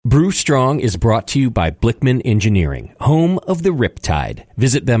Brew Strong is brought to you by Blickman Engineering, home of the Riptide.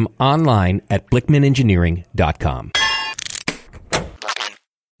 Visit them online at blickmanengineering.com.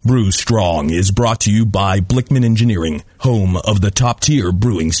 Brew Strong is brought to you by Blickman Engineering, home of the top-tier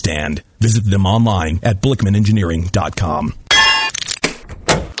brewing stand. Visit them online at blickmanengineering.com.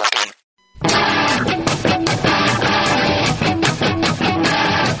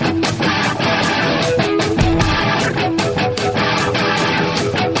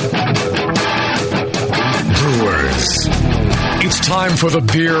 It's time for the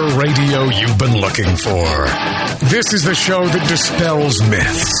beer radio you've been looking for. This is the show that dispels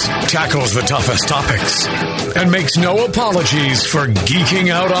myths, tackles the toughest topics, and makes no apologies for geeking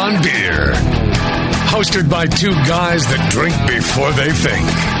out on beer. Hosted by two guys that drink before they think.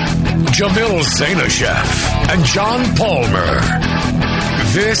 Jamil Zainasheff and John Palmer.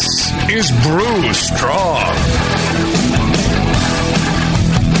 This is Brew Strong.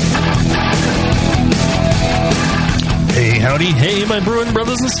 Hey, howdy. Hey, my brewing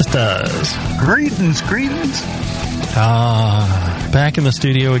brothers and sisters. Greetings. Back in the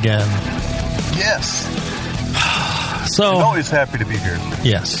studio again. Yes. So, I'm always happy to be here.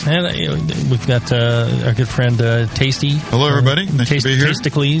 Yes. And we've got our good friend Tasty. Hello, everybody. Nice to be here.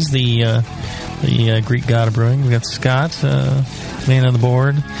 Tasticles, the Greek god of brewing. We've got Scott, man on the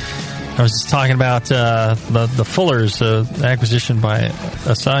board. I was just talking about the Fuller's acquisition by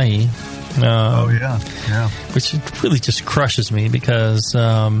Asahi. Which really just crushes me because, they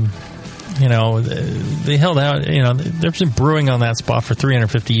held out, they've been brewing on that spot for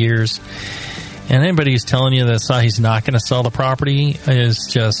 350 years. And anybody who's telling you that Asahi's not going to sell the property is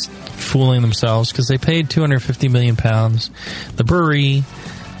just fooling themselves because they paid £250 million. The brewery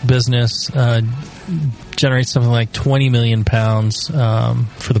business generates something like £20 million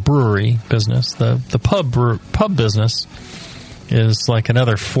for the brewery business. The pub business is like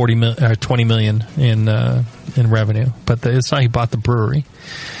another 20 million in revenue, but the Asahi bought the brewery.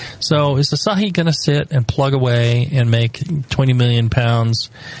 So is Asahi going to sit and plug away and make £20 million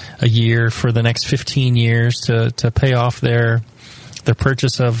a year for the next 15 years to pay off their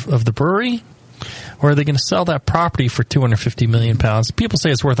purchase of the brewery, or are they going to sell that property for £250 million? People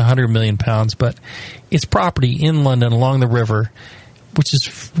say it's worth £100 million, but it's property in London along the river, which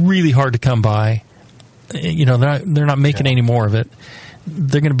is really hard to come by. They're not making any more of it.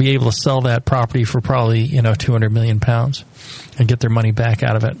 They're going to be able to sell that property for probably, £200 million and get their money back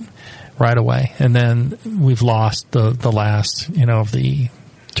out of it right away. And then we've lost the last, of the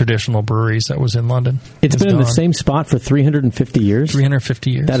traditional breweries that was in London. It's been in the same spot for 350 years?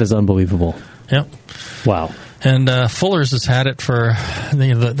 350 years. That is unbelievable. Yep. Wow. And Fuller's has had it for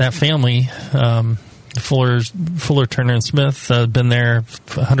that family. Fuller, Turner, and Smith been there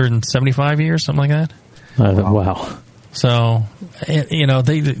for 175 years, something like that. Wow. So,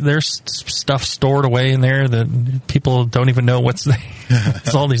 there's stuff stored away in there that people don't even know what's there.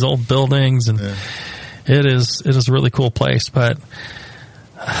 It's all these old buildings, and it is a really cool place. But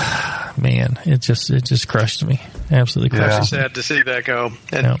man, it just crushed me. Absolutely crushed me. Sad to see that go.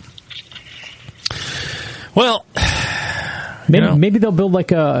 Well, maybe they'll build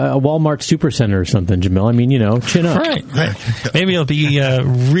like a Walmart supercenter or something, Jamil. I mean, chin up. Right. Maybe it'll be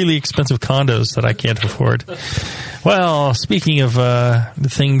really expensive condos that I can't afford. Well, speaking of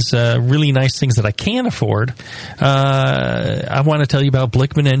things, really nice things that I can afford, I want to tell you about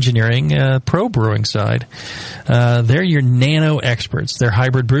Blickman Engineering, pro brewing side. They're your nano experts. Their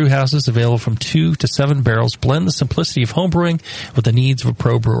hybrid brew houses, available from 2 to 7 barrels, blend the simplicity of home brewing with the needs of a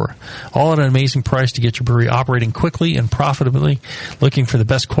pro brewer. All at an amazing price to get your brewery operating quickly and profitably. Looking for the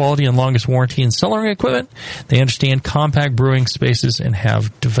best quality and longest warranty in cellaring equipment? They understand compact brewing spaces and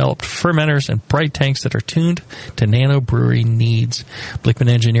have developed fermenters and bright tanks that are tuned to nano brewery needs. Blickman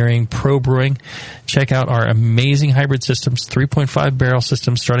Engineering Pro Brewing. Check out our amazing hybrid systems, 3.5 barrel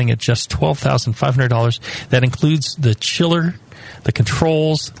systems starting at just $12,500. That includes the chiller, the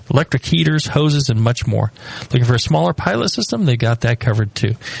controls, electric heaters, hoses, and much more. Looking for a smaller pilot system? They got that covered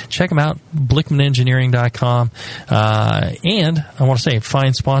too. Check them out, blickmanengineering.com. And I want to say,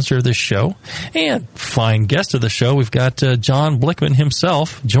 fine sponsor of this show and fine guest of the show. We've got John Blickman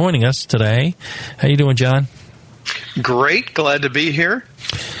himself joining us today. How you doing, John? Great. Glad to be here.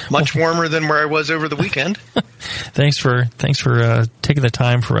 Much warmer than where I was over the weekend. Thanks for taking the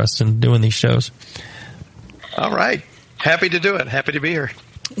time for us and doing these shows. All right. Happy to do it. Happy to be here.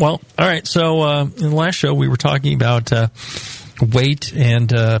 Well, all right. So in the last show, we were talking about weight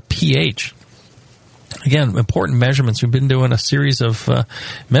and pH. Again, important measurements. We've been doing a series of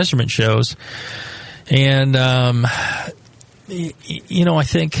measurement shows. And I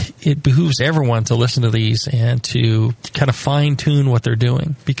think it behooves everyone to listen to these and to kind of fine tune what they're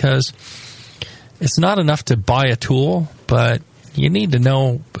doing, because it's not enough to buy a tool, but you need to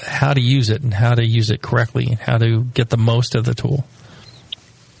know how to use it and how to use it correctly and how to get the most of the tool.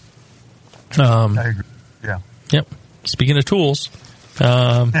 I agree. Yeah. Yep. Speaking of tools,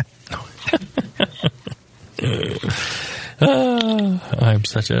 I'm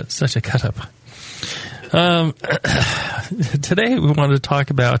such a cut up. Today we wanted to talk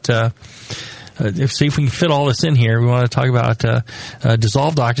about, see if we can fit all this in here. We want to talk about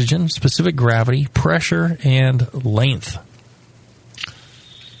dissolved oxygen, specific gravity, pressure, and length.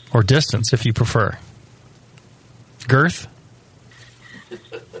 Or distance, if you prefer. Girth?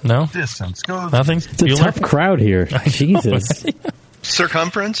 No? Distance. Go. Nothing? It's a tough crowd here. Jesus.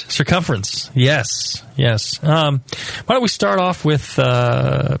 Circumference? Circumference. Yes. Why don't we start off with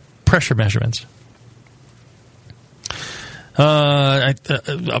pressure measurements?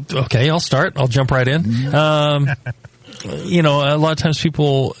 Okay, I'll start. I'll jump right in. A lot of times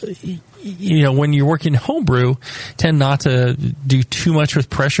people, when you're working homebrew, tend not to do too much with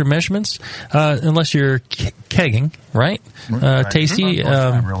pressure measurements unless you're kegging, right? Tasty.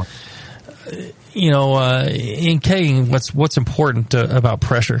 Really. In kegging, what's important about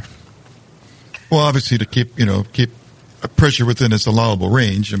pressure? Well, obviously, to keep pressure within its allowable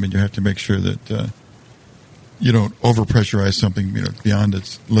range. I mean, you have to make sure that you don't overpressurize something, beyond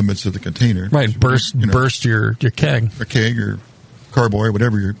its limits of the container. Right, burst your keg. A keg or carboy,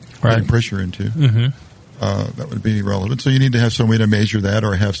 whatever you're putting pressure into. Mm-hmm. That would be relevant. So you need to have some way to measure that,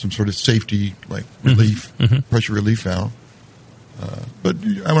 or have some sort of safety, like relief, pressure relief valve. But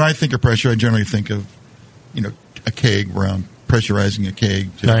when I think of pressure, I generally think of, a keg, where I'm pressurizing a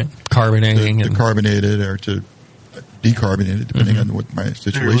keg to carbonating, to carbonate it or to decarbonate it, depending on what my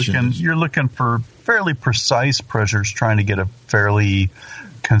situation is. You're looking for fairly precise pressures, trying to get a fairly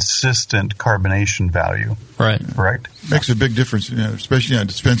consistent carbonation value. Right. Correct? Makes a big difference, especially on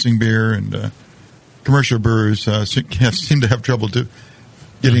dispensing beer, and commercial brewers seem to have trouble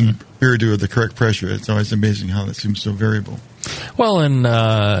getting beer to the correct pressure. It's always amazing how that seems so variable. Well, and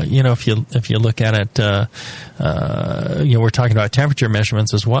if you look at it, we're talking about temperature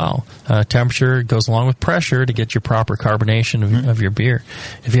measurements as well. Temperature goes along with pressure to get your proper carbonation of your beer.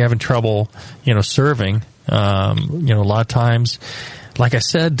 If you're having trouble, serving, a lot of times, like I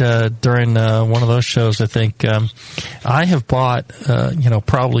said during one of those shows, I think I have bought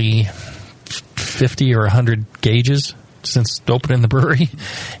probably 50 or 100 gauges since opening the brewery,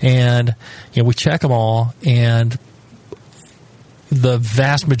 and we check them all, and the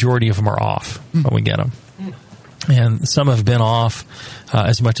vast majority of them are off when we get them. And some have been off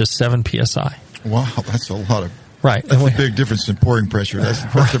as much as 7 psi. Wow, that's a lot of... Right. That's a big difference in pouring pressure.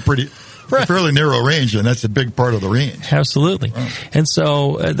 That's a pretty... Right. A fairly narrow range, and that's a big part of the range. Absolutely. Wow. And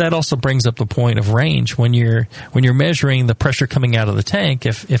so that also brings up the point of range. When you're measuring the pressure coming out of the tank,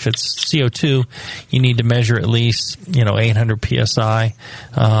 if it's CO2, you need to measure at least 800 psi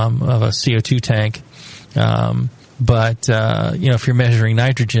of a CO2 tank. But if you're measuring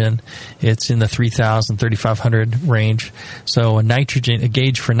nitrogen, it's in the 3,000, 3,500 range. So a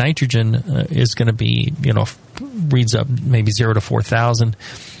gauge for nitrogen is going to be, reads up maybe 0 to 4,000.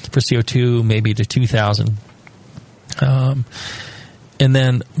 For CO2, maybe to 2,000. And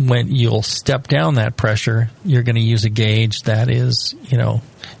then when you'll step down that pressure, you're going to use a gauge that is,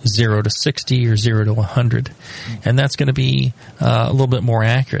 0 to 60 or 0 to 100. And that's going to be a little bit more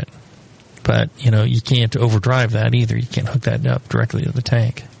accurate. But, you can't overdrive that either. You can't hook that up directly to the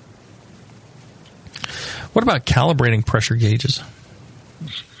tank. What about calibrating pressure gauges?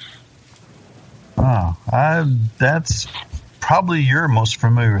 That's probably you're most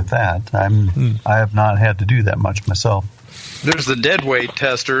familiar with that. I have not had to do that much myself. There's the dead weight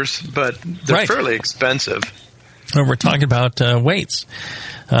testers, but they're fairly expensive. Well, we're talking about weights.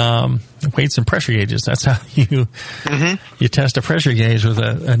 Weights and pressure gauges. That's how you test a pressure gauge with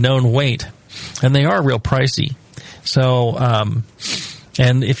a known weight. And they are real pricey. So,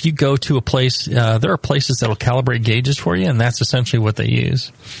 and if you go to a place, there are places that will calibrate gauges for you, and that's essentially what they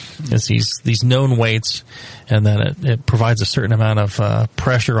use. It's these known weights, and then it provides a certain amount of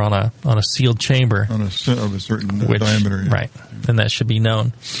pressure on a sealed chamber. Of a certain diameter. Right. And that should be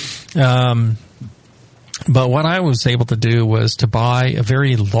known. But what I was able to do was to buy a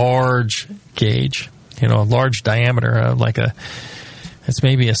very large gauge, a large diameter, it's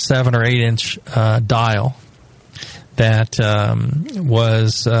maybe a 7 or 8 inch dial that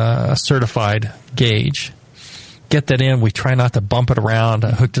was a certified gauge get that in. We try not to bump it around.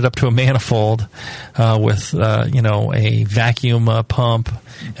 I hooked it up to a manifold with a vacuum pump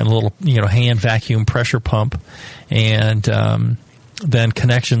and a little hand vacuum pressure pump, and then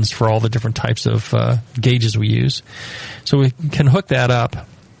connections for all the different types of gauges we use. So we can hook that up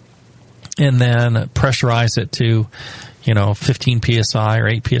and then pressurize it to 15 psi or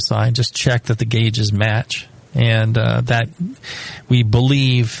 8 psi and just check that the gauges match. And that we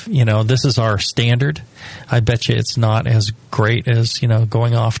believe, this is our standard. I bet you it's not as great as,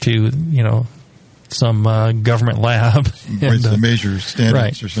 going off to, some government lab. The major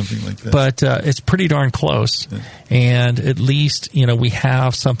standards or something like that. But it's pretty darn close. Yeah. And at least, we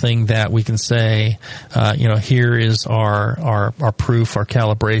have something that we can say, here is our proof, our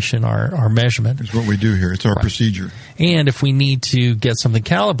calibration, our measurement. It's what we do here. It's our procedure. And if we need to get something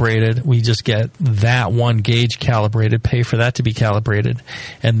calibrated, we just get that one gauge calibrated, pay for that to be calibrated,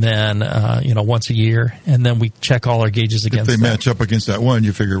 and then, once a year, and then we check all our gauges against that. If they match up against that one,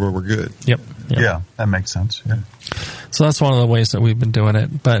 you figure, well, we're good. Yep. Yeah, that makes sense. Yeah. So that's one of the ways that we've been doing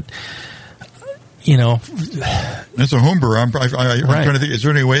it. But, as a home brewer, I'm trying to think, is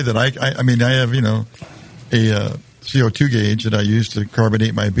there any way that I have, a CO2 gauge that I use to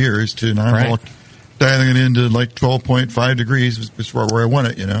carbonate my beers to, and I'm dialing it into like 12.5 degrees is where I want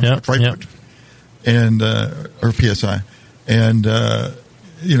it, and, or PSI. And, I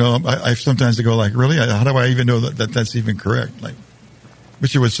sometimes go like, really? How do I even know that that's even correct? Like,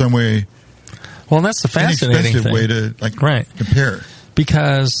 wish there was some way. Well, that's the fascinating thing. Way to compare.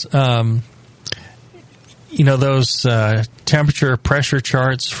 Because, those temperature pressure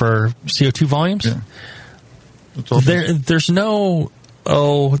charts for CO2 volumes, there's no,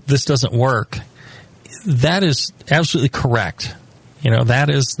 this doesn't work. That is absolutely correct. That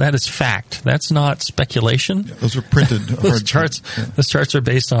is fact. That's not speculation. Yeah, those are printed. Those charts are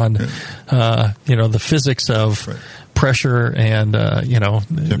based on, the physics of pressure and,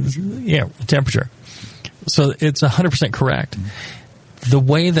 temperature. So it's 100% correct. Mm-hmm. The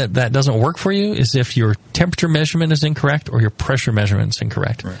way that doesn't work for you is if your temperature measurement is incorrect or your pressure measurement is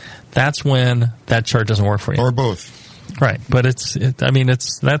incorrect. Right. That's when that chart doesn't work for you. Or both. Right. But that's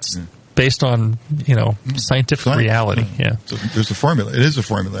based on, scientific reality. Yeah. So there's a formula. It is a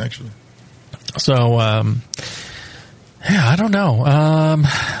formula, actually. So, I don't know.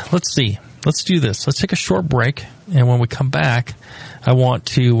 Let's see. Let's do this. Let's take a short break. And when we come back, I want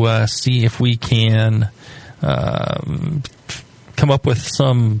to see if we can come up with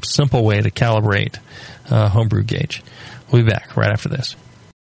some simple way to calibrate homebrew gauge. We'll be back right after this.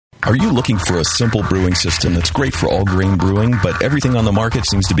 Are you looking for a simple brewing system that's great for all grain brewing, but everything on the market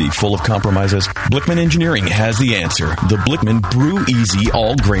seems to be full of compromises? Blickman Engineering has the answer. The Blickman Brew Easy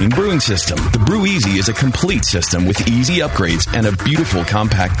All Grain Brewing System. The Brew Easy is a complete system with easy upgrades and a beautiful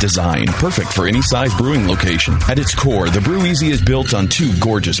compact design, perfect for any size brewing location. At its core, the Brew Easy is built on two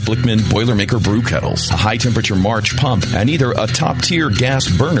gorgeous Blickman Boilermaker brew kettles, a high-temperature March pump, and either a top-tier gas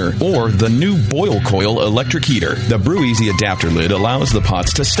burner or the new Boil Coil electric heater. The Brew Easy adapter lid allows the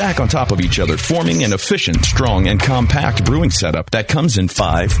pots to stack on top of each other, forming an efficient, strong, and compact brewing setup that comes in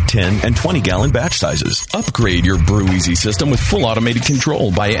 5, 10, and 20-gallon batch sizes. Upgrade your Brew Easy system with full automated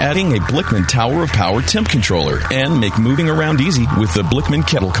control by adding a Blickman Tower of Power temp controller and make moving around easy with the Blickman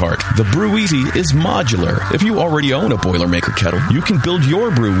Kettle Cart. The Brew Easy is modular. If you already own a Boilermaker kettle, you can build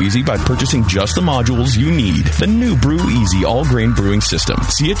your Brew Easy by purchasing just the modules you need. The new Brew Easy all-grain brewing system.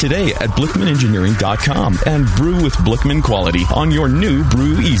 See it today at BlickmanEngineering.com and brew with Blickman quality on your new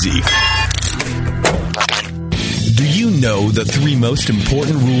Brew Easy. Do you know the three most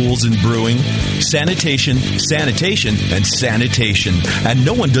important rules in brewing? Sanitation, sanitation, and sanitation. And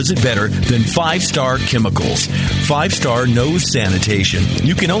no one does it better than 5-Star Chemicals. 5-Star knows sanitation.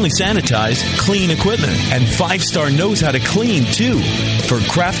 You can only sanitize clean equipment. And 5-Star knows how to clean, too. For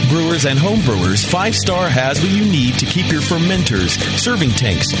craft brewers and home brewers, 5-Star has what you need to keep your fermenters, serving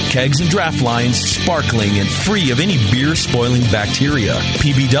tanks, kegs, and draft lines sparkling and free of any beer-spoiling bacteria.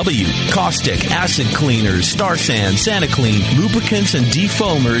 PBW, caustic, acid cleaners, Star San, SaniClean, lubricants and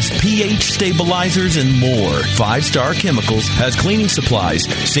defoamers, pH stabilizers, and more. 5-Star Chemicals has cleaning supplies,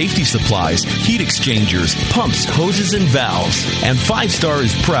 safety supplies, heat exchangers, pumps, hoses, and valves. And 5-Star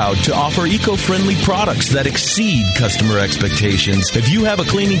is proud to offer eco-friendly products that exceed customer expectations. If you have a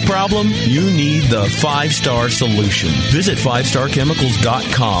cleaning problem, you need the 5-Star solution. Visit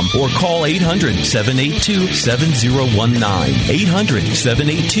 5starchemicals.com or call 800-782-7019.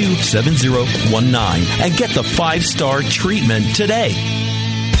 800-782-7019 and get the 5-Star treatment today.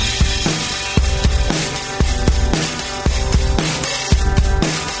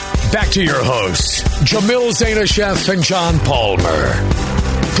 Back to your hosts, Jamil Zainasheff and John Palmer.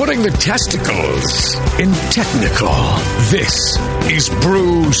 putting the testicles in technical. This is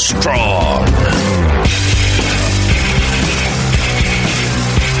Brew Strong.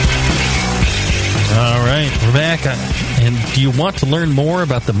 All right, we're back. And do you want to learn more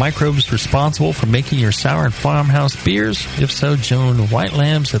about the microbes responsible for making your sour and farmhouse beers? If so, join White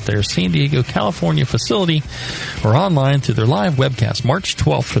Labs at their San Diego, California facility or online through their live webcast March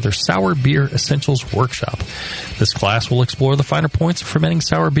 12th for their Sour Beer Essentials Workshop. This class will explore the finer points of fermenting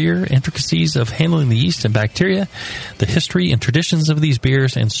sour beer, intricacies of handling the yeast and bacteria, the history and traditions of these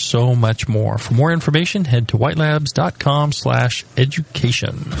beers, and so much more. For more information, head to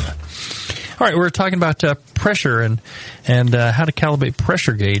whitelabs.com/education. All right, we're talking about pressure and how to calibrate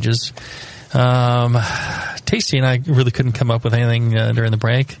pressure gauges. Tasty and I really couldn't come up with anything during the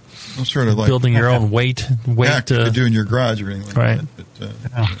break. Well, sort of like building your own weight. Yeah, you could do in your garage or anything like right. that.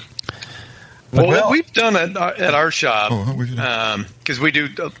 But, what we've done at our shop, because we do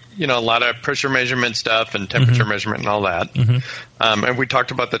a lot of pressure measurement stuff and temperature measurement and all that, and we talked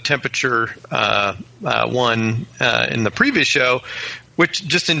about the temperature one in the previous show, which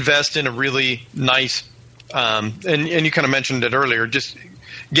just invest in a really nice, and you kind of mentioned it earlier, just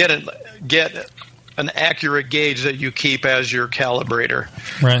get an accurate gauge that you keep as your calibrator.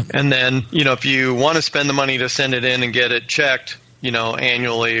 Right. And then, if you want to spend the money to send it in and get it checked,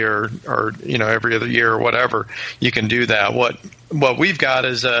 annually or every other year or whatever, you can do that. What we've got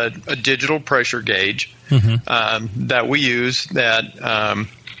is a digital pressure gauge that we use that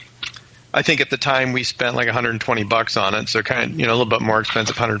I think at the time we spent like $120 on it, so kind of a little bit more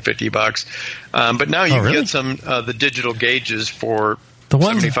expensive, $150. But now you can get some the digital gauges for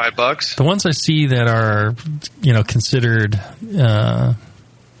 $75. The ones I see that are considered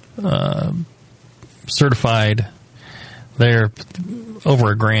certified, they're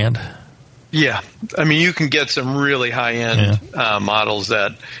over $1,000. Yeah, I mean you can get some really high-end models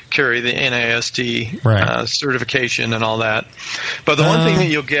that carry the NAST certification and all that. But the one thing that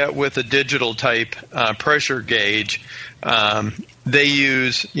you'll get with a digital type pressure gauge, they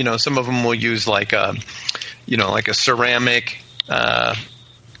use some of them will use like a ceramic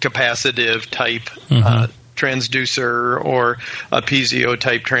capacitive type transducer or a piezo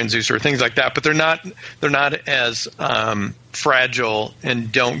type transducer, things like that. But they're not as fragile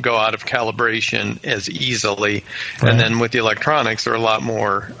and don't go out of calibration as easily. Right. And then with the electronics, they're a lot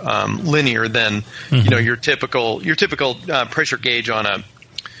more linear than your typical pressure gauge on a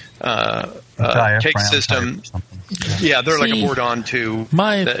cake system. Yeah, they're like a board-on too.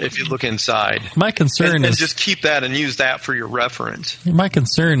 If you look inside, my concern is just keep that and use that for your reference. My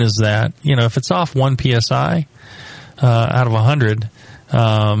concern is that if it's off 1 psi out of 100,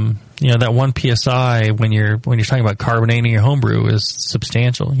 that 1 psi when you're talking about carbonating your homebrew is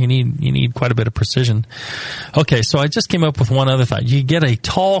substantial. You need quite a bit of precision. Okay, so I just came up with one other thought. You get a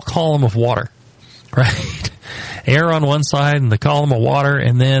tall column of water, right? Air on one side and the column of water,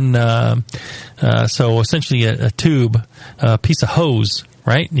 and then so essentially a tube, a piece of hose,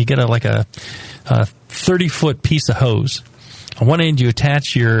 right? And you get a 30-foot piece of hose. On one end, you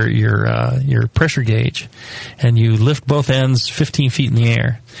attach your pressure gauge, and you lift both ends 15 feet in the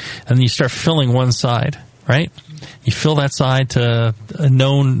air, and then you start filling one side, right? You fill that side to a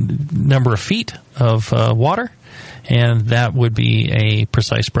known number of feet of water, and that would be a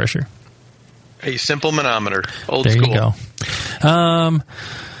precise pressure. A simple manometer, old school. There you go.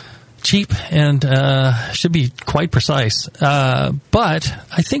 Cheap and should be quite precise. But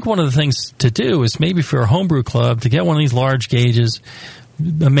I think one of the things to do is maybe for a homebrew club to get one of these large gauges,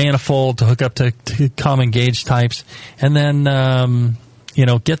 a manifold to hook up to common gauge types, and then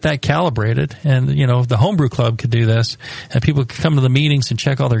get that calibrated. And the homebrew club could do this, and people could come to the meetings and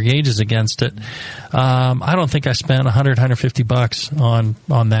check all their gauges against it. I don't think I spent $100-$150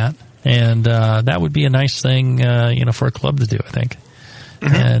 on that. And that would be a nice thing, for a club to do, I think.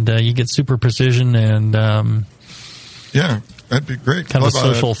 And you get super precision and yeah, that'd be great. Kind of a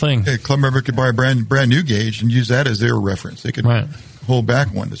social thing. A club member could buy a brand new gauge and use that as their reference. They could hold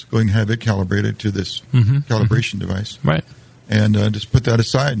back one, just go and have it calibrated to this calibration device, right? And just put that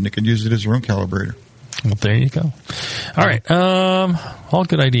aside, and they can use it as their own calibrator. Well, there you go. All right, all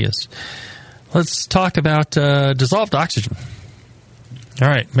good ideas. Let's talk about dissolved oxygen. All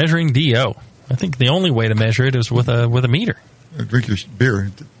right, measuring DO. I think the only way to measure it is with a meter. Drink your beer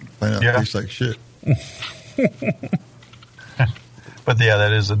and find out it tastes like shit. But yeah,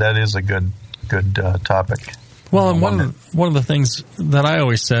 that is a good topic. Well, and one of the things that I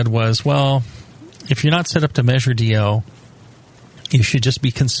always said was, well, if you're not set up to measure DO, you should just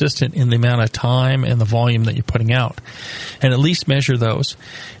be consistent in the amount of time and the volume that you're putting out, and at least measure those.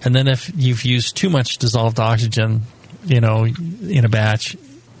 And then if you've used too much dissolved oxygen, in a batch,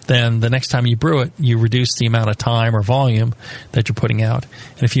 then the next time you brew it, you reduce the amount of time or volume that you're putting out.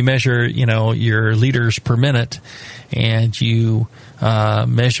 And if you measure, your liters per minute, and you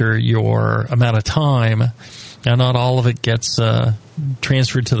measure your amount of time, now not all of it gets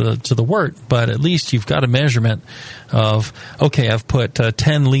transferred to the wort, but at least you've got a measurement of, okay, I've put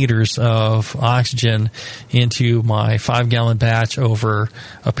 10 liters of oxygen into my 5-gallon batch over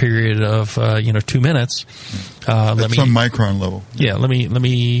a period of 2 minutes. That's some micron level. Yeah, let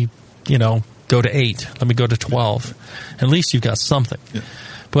me go to 8. Let me go to 12. At least you've got something. Yeah.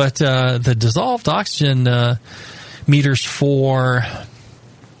 But the dissolved oxygen meters for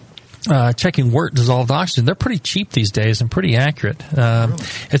checking wort dissolved oxygen, they're pretty cheap these days and pretty accurate. Really?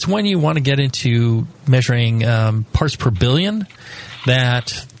 It's when you want to get into measuring parts per billion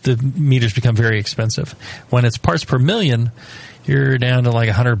that the meters become very expensive. When it's parts per million, you're down to like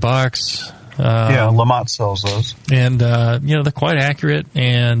 $100. Lamont sells those, and they're quite accurate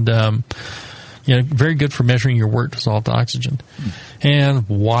and very good for measuring your wort dissolved oxygen. And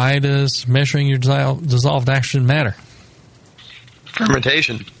why does measuring your dissolved oxygen matter?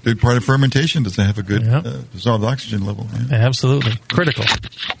 Fermentation. Big part of fermentation does have a good dissolved oxygen level. Yeah. Absolutely. Critical.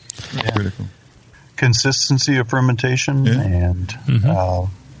 Critical. Consistency of fermentation and,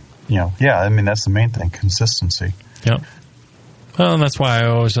 that's the main thing, consistency. Yep. Well, and that's why I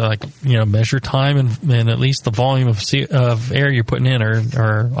always measure time and at least the volume of air you're putting in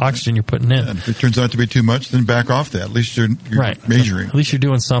or oxygen you're putting in. And if it turns out to be too much, then back off that. At least you're right. measuring. At least you're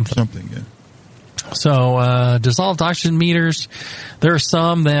doing something. Yeah. So dissolved oxygen meters, there are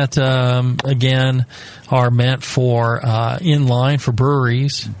some that, again, are meant for inline for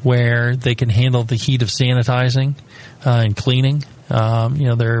breweries where they can handle the heat of sanitizing and cleaning.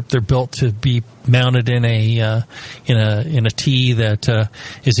 They're built to be mounted in a tea that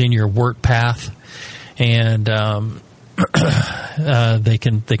is in your wort path, and they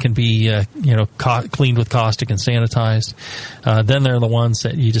can be cleaned with caustic and sanitized. Then there are the ones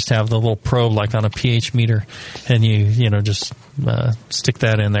that you just have the little probe like on a pH meter, and you just stick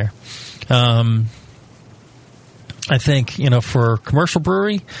that in there. I think for commercial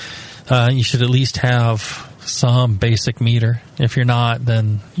brewery, you should at least have some basic meter. If you're not,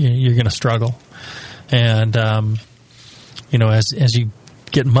 then you're going to struggle. And as you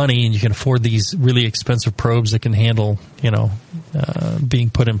get money and you can afford these really expensive probes that can handle, being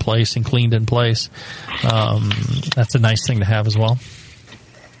put in place and cleaned in place, that's a nice thing to have as well.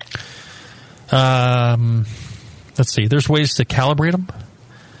 Let's see. There's ways to calibrate them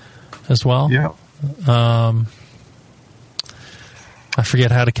as well. Yeah. I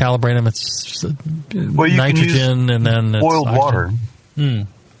forget how to calibrate them. It's nitrogen and then it's boiled oxygen.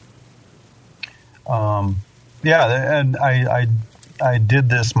 Water. And I did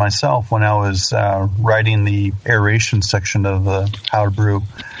this myself when I was writing the aeration section of How to Brew.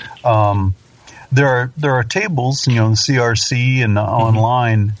 There are tables, the CRC and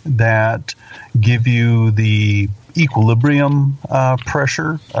online that give you the equilibrium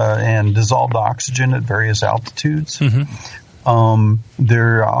pressure and dissolved oxygen at various altitudes.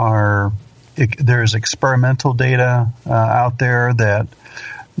 There's experimental data out there that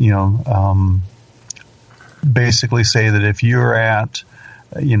basically say that if you're at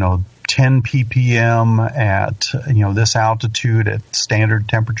 10 ppm at this altitude at standard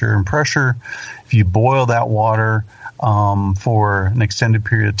temperature and pressure, if you boil that water for an extended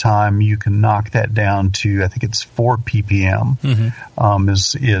period of time, you can knock that down to, I think it's 4 ppm.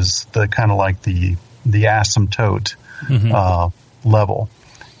 Is the kind of like the asymptote level.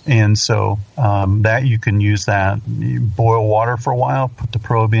 And so that you can use that. You boil water for a while, put the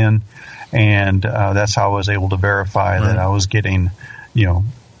probe in, and that's how I was able to verify that I was getting,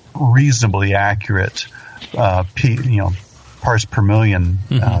 reasonably accurate, parts per million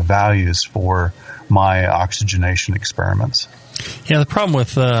values for my oxygenation experiments. Yeah, the problem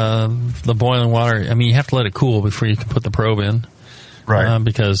with the boiling water, you have to let it cool before you can put the probe in. Right.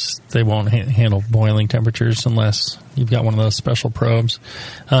 Because they won't handle boiling temperatures unless you've got one of those special probes.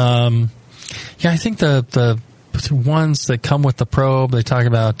 I think the ones that come with the probe, they talk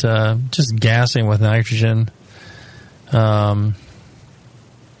about just gassing with nitrogen. As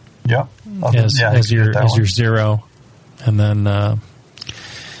your zero, and then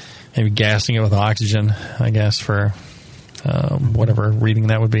maybe gassing it with oxygen, I guess, for whatever reading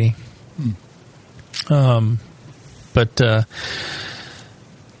that would be.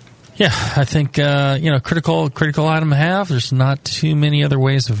 I think critical item to have. There's not too many other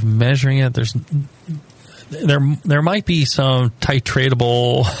ways of measuring it. There might be some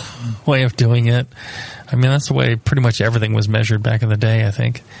titratable way of doing it. That's the way pretty much everything was measured back in the day, I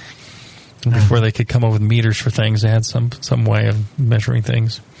think. Before they could come up with meters for things, they had some way of measuring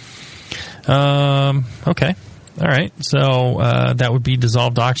things. Okay. All right. So that would be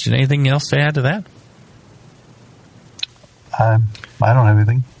dissolved oxygen. Anything else to add to that? I don't have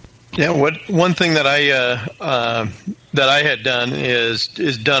anything. Yeah, one thing that I had done is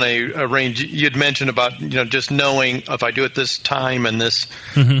done a range. You'd mentioned about just knowing if I do it this time and this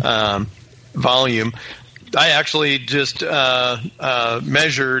volume. I actually just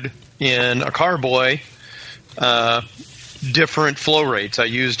measured in a carboy different flow rates. I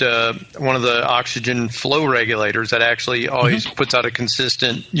used one of the oxygen flow regulators that actually always puts out a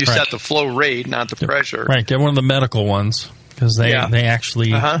consistent. You set the flow rate, not the pressure. Right. Get one of the medical ones. Because they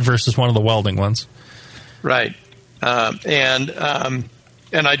actually versus one of the welding ones, right? And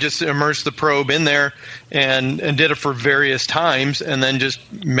I just immersed the probe in there and did it for various times, and then just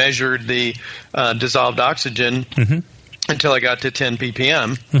measured the dissolved oxygen until I got to 10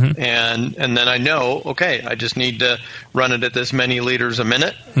 ppm, and then I know, okay, I just need to run it at this many liters a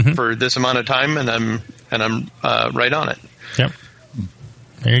minute for this amount of time, and I'm right on it. Yep.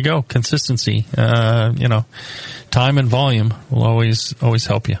 There you go. Consistency. Time and volume will always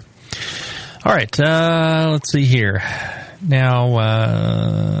help you. All right. Let's see here. Now,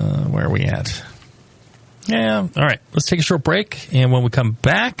 where are we at? Yeah. All right. Let's take a short break, and when we come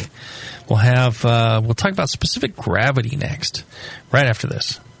back, we'll talk about specific gravity next. Right after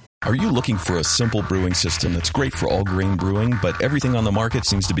this. Are you looking for a simple brewing system that's great for all grain brewing, but everything on the market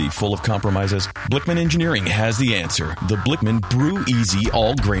seems to be full of compromises? Blickman Engineering has the answer. The Blickman Brew Easy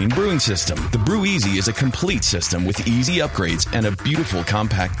All Grain Brewing System. The Brew Easy is a complete system with easy upgrades and a beautiful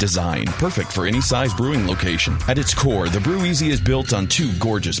compact design, perfect for any size brewing location. At its core, the Brew Easy is built on two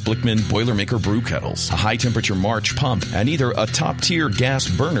gorgeous Blickman Boilermaker brew kettles, a high-temperature March pump, and either a top-tier gas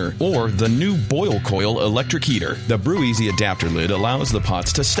burner or the new Boil Coil electric heater. The Brew Easy adapter lid allows the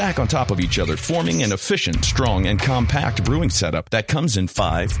pots to stack on top of each other, forming an efficient, strong, and compact brewing setup that comes in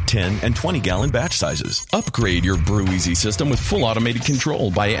 5, 10, and 20-gallon batch sizes. Upgrade your Brew Easy system with full automated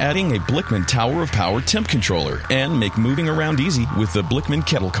control by adding a Blickman Tower of Power temp controller, and make moving around easy with the Blickman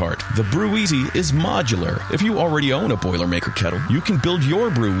Kettle Cart. The Brew Easy is modular. If you already own a Boilermaker kettle, you can build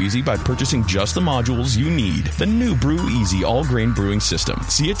your Brew Easy by purchasing just the modules you need. The new Brew Easy all-grain brewing system.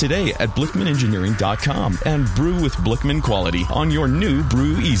 See it today at BlickmanEngineering.com and brew with Blickman quality on your new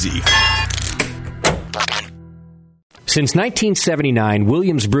Brew Easy. Since 1979,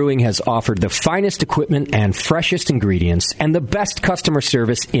 Williams Brewing has offered the finest equipment and freshest ingredients and the best customer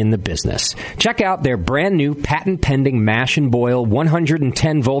service in the business. Check out their brand new patent-pending Mash and Boil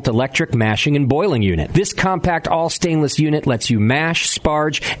 110-volt electric mashing and boiling unit. This compact all-stainless unit lets you mash,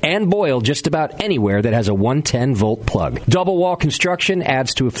 sparge, and boil just about anywhere that has a 110-volt plug. Double-wall construction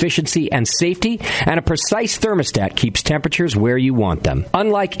adds to efficiency and safety, and a precise thermostat keeps temperatures where you want them.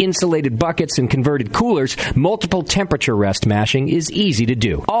 Unlike insulated buckets and converted coolers, multiple temperature rest mashing is easy to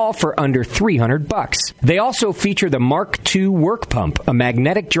do, all for under $300. They also feature the Mark II work pump, a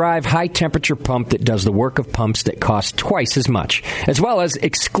magnetic drive high-temperature pump that does the work of pumps that cost twice as much, as well as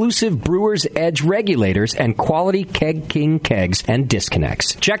exclusive Brewer's Edge regulators and quality Keg King kegs and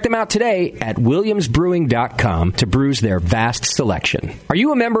disconnects. Check them out today at williamsbrewing.com to brews their vast selection. Are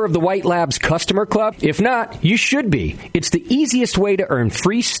you a member of the White Labs Customer Club? If not, you should be. It's the easiest way to earn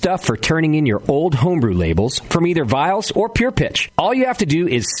free stuff for turning in your old homebrew labels from either vials or Pure Pitch. All you have to do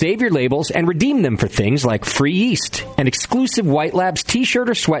is save your labels and redeem them for things like free yeast, an exclusive White Labs t-shirt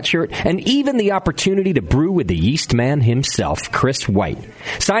or sweatshirt, and even the opportunity to brew with the yeast man himself, Chris White.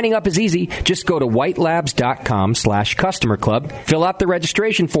 Signing up is easy. Just go to whitelabs.com/customer club, fill out the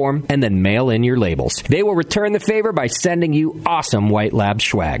registration form, and then mail in your labels. They will return the favor by sending you awesome White Labs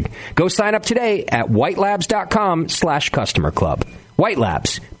swag. Go sign up today at whitelabs.com/customer club. White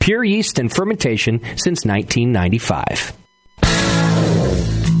Labs, pure yeast and fermentation since 1995.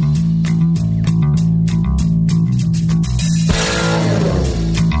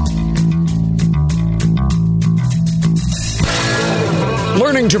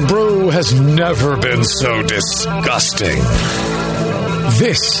 Learning to brew has never been so disgusting.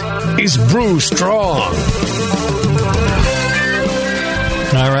 This is Brew Strong.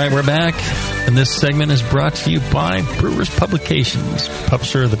 All right, we're back. And this segment is brought to you by Brewers Publications,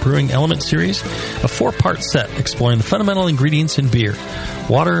 publisher of the Brewing Element series, a 4-part set exploring the fundamental ingredients in beer: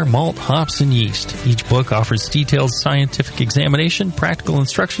 water, malt, hops, and yeast. Each book offers detailed scientific examination, practical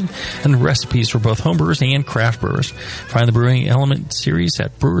instruction, and recipes for both homebrewers and craft brewers. Find the Brewing Element series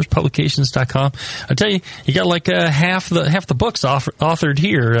at brewerspublications.com. I tell you, you got like half the books authored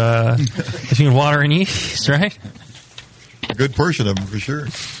here between water and yeast, right? A good portion of them, for sure.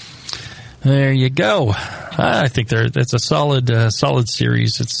 There you go. I think that's a solid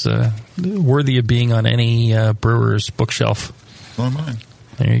series. It's worthy of being on any brewer's bookshelf. On mine.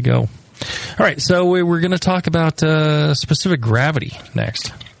 There you go. All right, so we're going to talk about specific gravity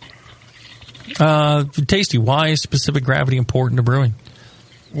next. Tasty, why is specific gravity important to brewing?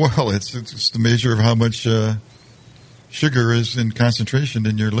 Well, it's the measure of how much sugar is in concentration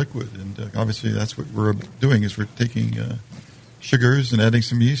in your liquid, and obviously that's what we're doing is we're taking sugars and adding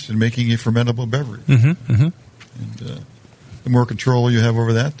some yeast and making a fermentable beverage. Mm-hmm, mm-hmm. And the more control you have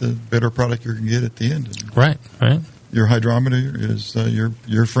over that, the better product you're going to get at the end. And right. Your hydrometer is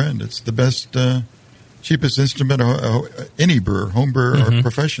your friend. It's the best, cheapest instrument any brewer, home brewer mm-hmm. or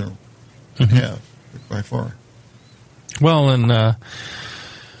professional can mm-hmm. have by far. Well, and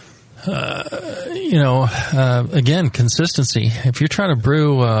again, consistency. If you're trying to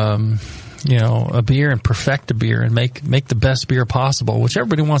brew, a beer and perfect a beer and make the best beer possible, which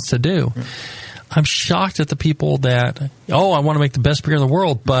everybody wants to do, I'm shocked at the people that, I want to make the best beer in the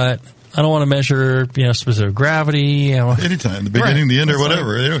world, but I don't want to measure, specific gravity. Anytime, the beginning, the end, or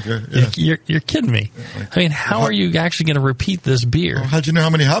whatever. They don't care. Yeah. You're kidding me. I mean, how are you actually going to repeat this beer? Well, how'd you know how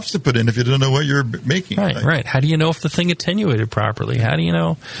many hops to put in if you don't know what you're making? Right. How do you know if the thing attenuated properly? How do you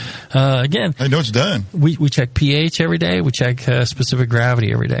know? Again, I know it's done. We check pH every day. We check specific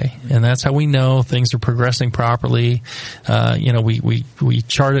gravity every day, and that's how we know things are progressing properly. We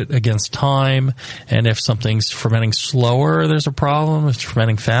chart it against time, and if something's fermenting slower, there's a problem. If it's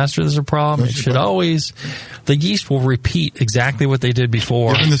fermenting faster, there's a problem. It should always, the yeast will repeat exactly what they did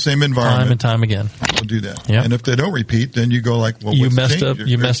before. In the same environment. Time and time again. We'll do that. Yep. And if they don't repeat, then you go like, well, you messed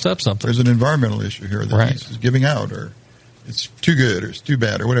up something. There's an environmental issue here. The right. yeast is giving out, or it's too good, or it's too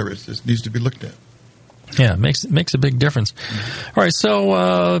bad, or whatever. It needs to be looked at. Yeah, it makes a big difference. Mm-hmm. All right,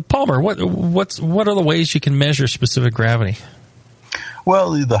 so Palmer, what are the ways you can measure specific gravity?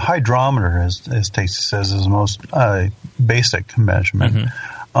 Well, the hydrometer, as Tasty says, is the most basic measurement. Mm-hmm.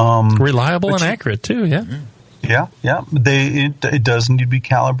 Reliable and accurate too, yeah. Yeah. It does need to be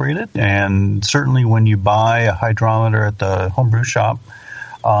calibrated, and certainly when you buy a hydrometer at the homebrew shop,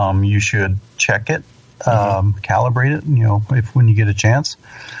 you should check it, calibrate it. When you get a chance,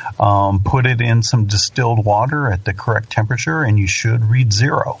 put it in some distilled water at the correct temperature, and you should read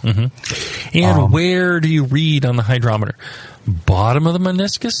 0. Mm-hmm. And where do you read on the hydrometer? Bottom of the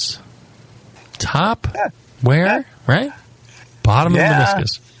meniscus? Top? Yeah. Where? Yeah. Right? Bottom of the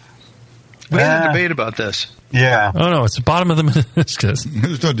meniscus. We had a debate about this. Yeah. Oh, no, it's the bottom of the meniscus.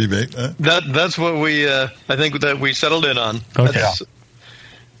 There's no debate. That's what we, I think that we settled in on. Okay.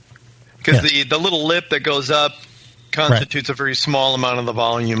 Because the little lip that goes up constitutes a very small amount of the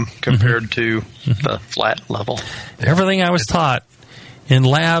volume compared to the flat level. Everything I was taught in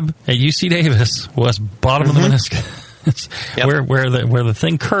lab at UC Davis was bottom of the meniscus. Yep. Where the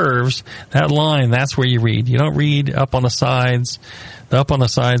thing curves, that line, that's where you read. You don't read up on the sides. The up on the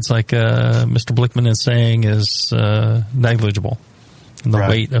sides, like Mr. Blickman is saying, is negligible in the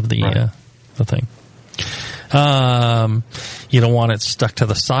weight of the thing. You don't want it stuck to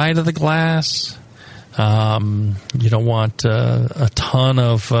the side of the glass. You don't want a ton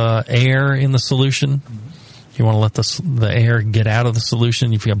of air in the solution. You want to let the air get out of the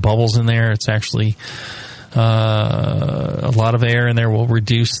solution. If you have bubbles in there, it's actually a lot of air in there will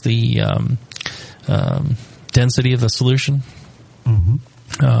reduce the density of the solution.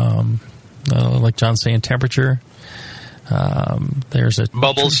 Mm-hmm. Like John's saying, temperature. There's a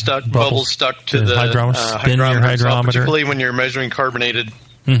bubbles stuck to the hydrometer. Spin your hydrometer, particularly when you're measuring carbonated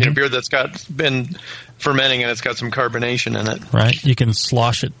beer that's been fermenting and it's got some carbonation in it. Right. You can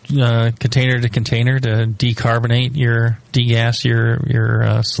slosh it container to container to decarbonate degas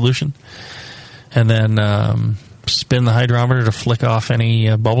your solution. And then spin the hydrometer to flick off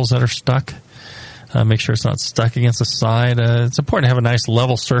any bubbles that are stuck. Make sure it's not stuck against the side. It's important to have a nice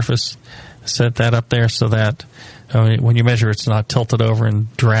level surface. Set that up there so that when you measure, it's not tilted over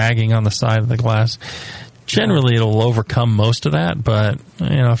and dragging on the side of the glass. Generally, it'll overcome most of that, but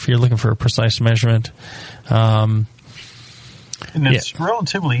if you're looking for a precise measurement, and it's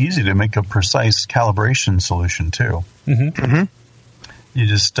relatively easy to make a precise calibration solution too. Mm-hmm. Mm-hmm. You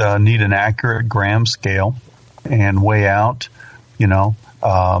just need an accurate gram scale and weigh out,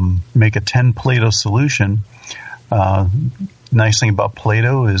 make a 10 Plato solution. Nice thing about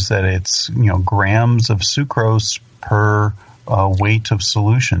Plato is that it's, grams of sucrose per weight of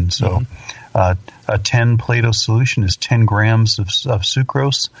solution. So a 10 Plato solution is 10 grams of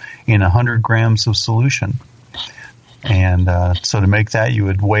sucrose in 100 grams of solution. And so to make that, you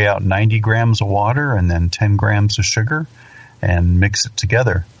would weigh out 90 grams of water and then 10 grams of sugar and mix it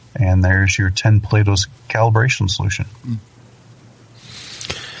together. And there's your 10 Plato's calibration solution.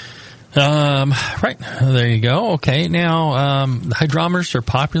 Right. There you go. Okay. Now, hydrometers are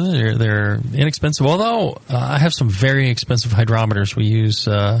popular. They're inexpensive. Although, I have some very expensive hydrometers. We use,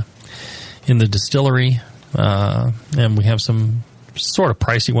 in the distillery, and we have some sort of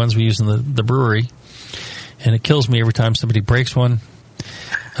pricey ones we use in the brewery. And it kills me every time somebody breaks one.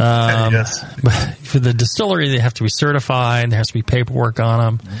 Yes. But for the distillery, they have to be certified. There has to be paperwork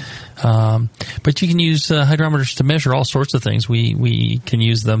on them. But you can use hydrometers to measure all sorts of things. We can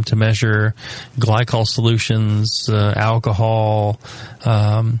use them to measure glycol solutions, alcohol.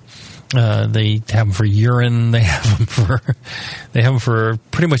 They have them for urine. They have them for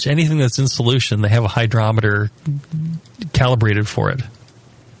pretty much anything that's in solution. They have a hydrometer calibrated for it.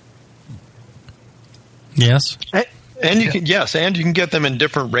 Yes. And you can get them in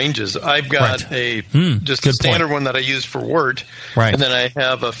different ranges. I've got a standard one that I use for wort, and then I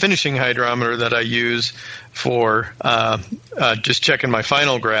have a finishing hydrometer that I use for just checking my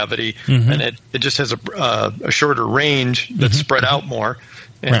final gravity, and it just has a shorter range that's spread out more,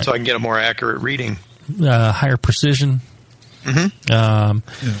 and so I can get a more accurate reading. Higher precision. And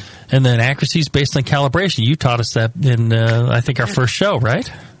then accuracy is based on calibration. You taught us that in I think our first show, right?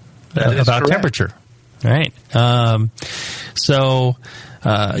 About correct. Temperature. Right. Same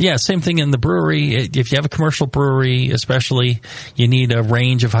thing in the brewery. If you have a commercial brewery, especially, you need a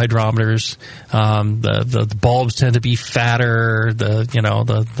range of hydrometers. The bulbs tend to be fatter.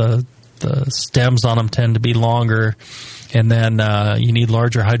 The stems on them tend to be longer. And then you need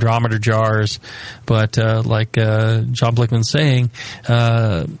larger hydrometer jars. But like John Blickman's saying,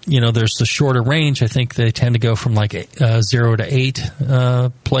 there's the shorter range. I think they tend to go from like 0 to 8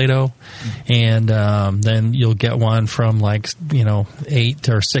 Plato. And then you'll get one from like, 8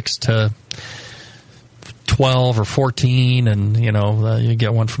 or 6 to 12 or 14. And, you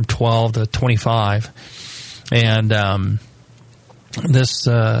get one from 12 to 25. And this,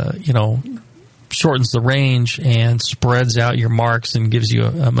 shortens the range and spreads out your marks and gives you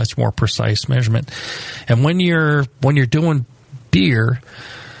a much more precise measurement. And when you're doing beer,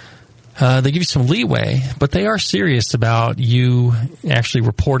 they give you some leeway, but they are serious about you actually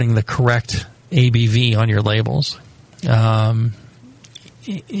reporting the correct ABV on your labels. And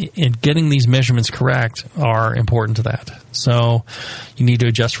getting these measurements correct are important to that. So you need to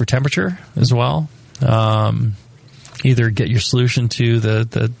adjust for temperature as well. Either get your solution to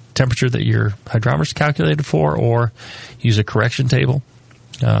the temperature that your hydrometer is calculated for, or use a correction table.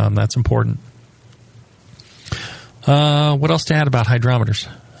 That's important. What else to add about hydrometers?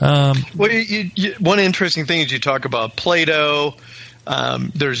 One interesting thing is you talk about Plato.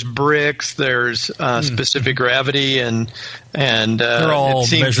 There's bricks. There's specific gravity, and it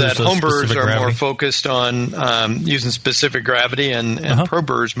seems that homebrewers are more focused on using specific gravity, and pro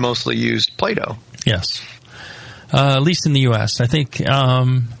brewers mostly use Plato. Yes. At least in the U.S. I think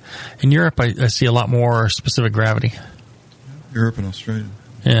in Europe I see a lot more specific gravity. Europe and Australia.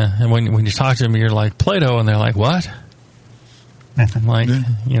 Yeah, and when you talk to them, you're like, Plato, and they're like, what? I'm like,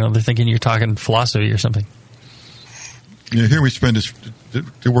 they're thinking you're talking philosophy or something. Yeah, here we spend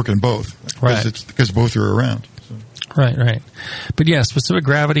to work in both. Right. Because both are around. So. Right. But yeah, specific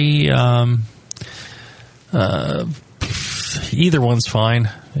gravity, either one's fine.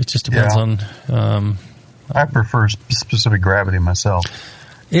 It just depends on... I prefer specific gravity myself.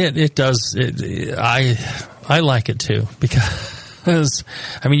 It does. I like it too, because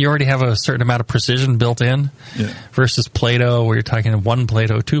you already have a certain amount of precision built in versus Plato, where you're talking 1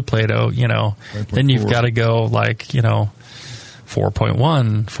 Plato, 2 Plato, then you've got to go like, 4.1,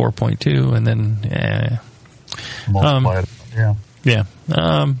 4.2, and then, multiply it. Yeah.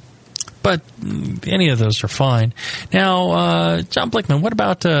 But any of those are fine. Now, John Blickman, what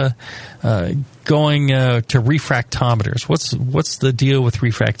about going to refractometers? What's the deal with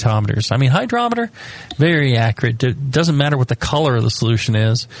refractometers? Hydrometer, very accurate. It doesn't matter what the color of the solution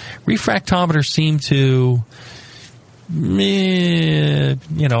is. Refractometers seem to,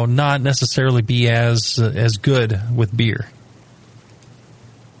 not necessarily be as good with beer.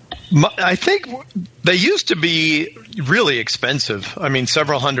 I think they used to be really expensive.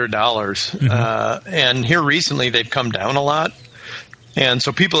 Several $100s. And here recently they've come down a lot. And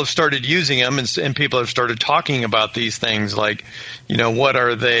so people have started using them, and people have started talking about these things like, what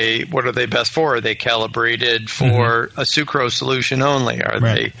are they best for? Are they calibrated for a sucrose solution only? Are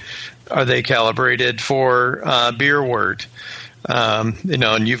they calibrated for beer wort?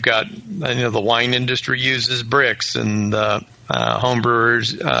 And you've got, the wine industry uses bricks, and the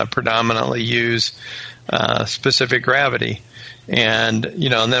homebrewers predominantly use specific gravity. And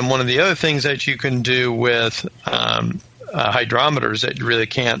then one of the other things that you can do with hydrometers that you really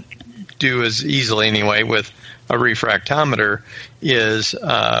can't do as easily anyway with a refractometer is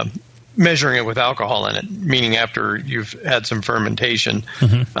measuring it with alcohol in it, meaning after you've had some fermentation.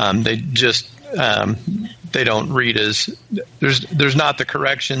 They just they don't read as there's not the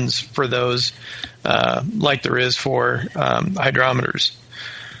corrections for those like there is for hydrometers.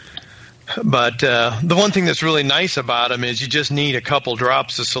 But the one thing that's really nice about them is you just need a couple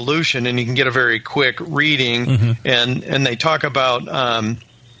drops of solution and you can get a very quick reading. And they talk about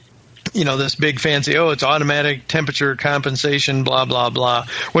this big fancy, it's automatic temperature compensation, blah, blah, blah.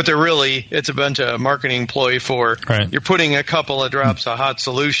 What they're really, it's a bunch of marketing ploy for. Right. You're putting a couple of drops of hot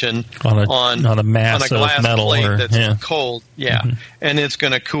solution on a massive glass metal plate that's cold. Yeah. And it's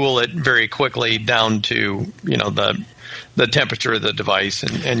going to cool it very quickly down to, the temperature of the device,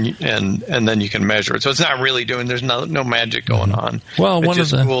 and then you can measure it. So it's not really there's no magic going on. Well, it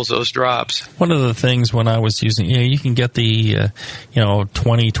just cools those drops. One of the things when I was using, you can get the, $20,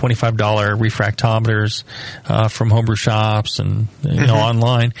 $25 refractometers from homebrew shops and,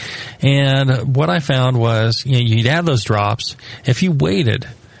 online. And what I found was, you'd add those drops. If you waited,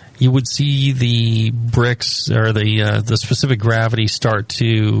 you would see the bricks or the specific gravity start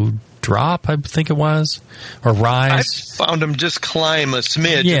to drop, I think it was, or rise. I found them just climb a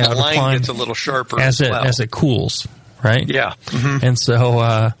smidge, and the line gets a little sharper as it cools, right? Yeah. And so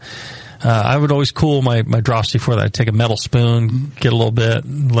I would always cool my drops before that. I'd take a metal spoon, get a little bit,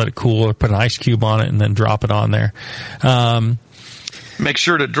 let it cool, or put an ice cube on it, and then drop it on there. Make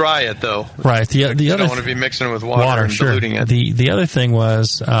sure to dry it, though. Right. The other don't want to be mixing it with water and diluting it. The other thing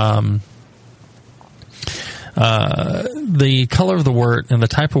was the color of the wort and the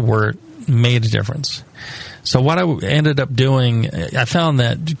type of wort made a difference. So what I ended up doing, I found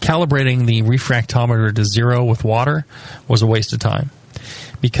that calibrating the refractometer to 0 with water was a waste of time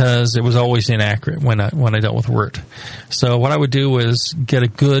because it was always inaccurate when I dealt with wort. So what I would do was get a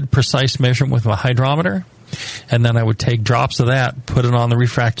good, precise measurement with my hydrometer, and then I would take drops of that, put it on the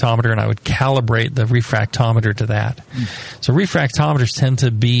refractometer, and I would calibrate the refractometer to that. So refractometers tend to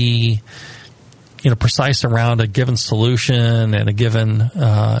be precise around a given solution and a given,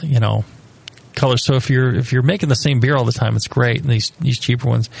 color. So if you're making the same beer all the time, it's great. And these cheaper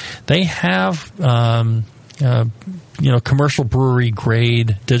ones, they have, commercial brewery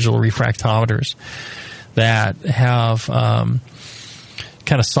grade digital refractometers that have, kind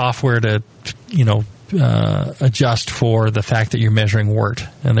of software to, adjust for the fact that you're measuring wort,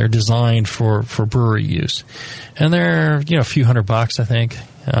 and they're designed for brewery use. And they're, a few $100, I think.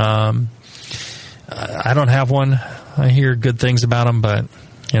 I don't have one. I hear good things about them, but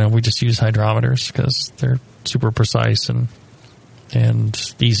we just use hydrometers because they're super precise and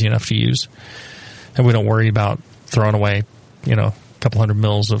easy enough to use, and we don't worry about throwing away a couple hundred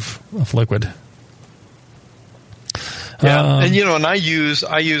mils of liquid. Yeah, and I use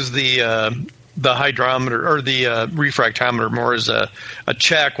the hydrometer or the refractometer more as a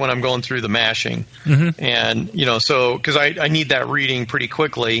check when I'm going through the mashing, and so because I need that reading pretty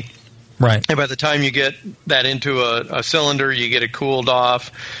quickly. Right. And by the time you get that into a cylinder, you get it cooled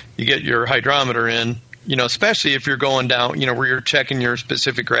off, you get your hydrometer in, especially if you're going down, where you're checking your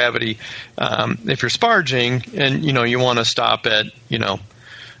specific gravity. If you're sparging and, you want to stop at,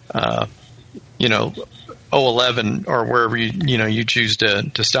 011 or wherever you choose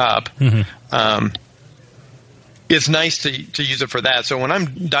to stop. It's nice to use it for that. So when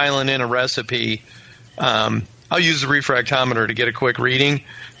I'm dialing in a recipe, I'll use the refractometer to get a quick reading.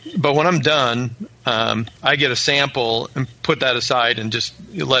 But when I'm done, I get a sample and put that aside and just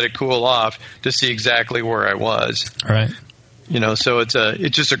let it cool off to see exactly where I was. Right. So it's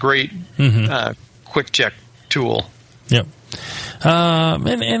just a great quick check tool. Yep.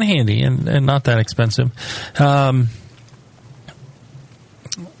 And handy and not that expensive. What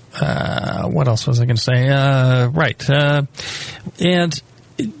else was I going to say? Right. And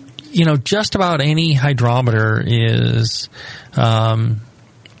just about any hydrometer is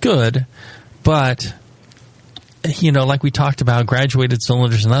good, but like we talked about, graduated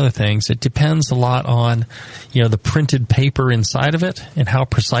cylinders and other things, it depends a lot on the printed paper inside of it and how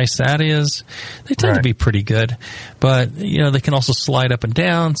precise that is. They tend to be pretty good, but they can also slide up and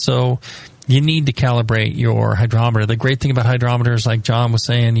down, so you need to calibrate your hydrometer. The great thing about hydrometers, like John was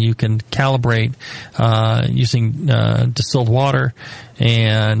saying, you can calibrate using distilled water,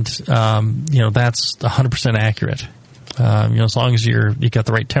 and that's 100% accurate. As long as you got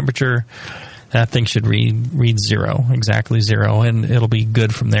the right temperature, that thing should read 0, exactly 0, and it'll be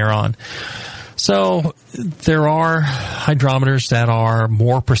good from there on. So there are hydrometers that are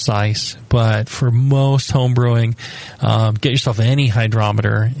more precise, but for most home brewing, get yourself any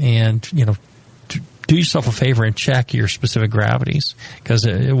hydrometer and, do yourself a favor and check your specific gravities, because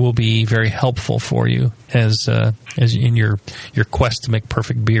it will be very helpful for you as in your quest to make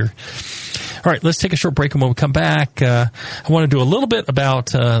perfect beer. All right, let's take a short break, and when we come back, I want to do a little bit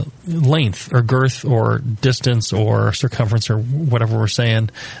about length or girth or distance or circumference or whatever we're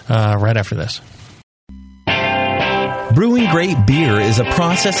saying right after this. Brewing great beer is a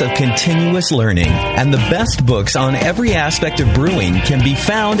process of continuous learning, and the best books on every aspect of brewing can be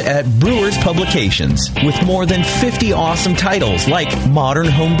found at Brewers Publications, with more than 50 awesome titles like Modern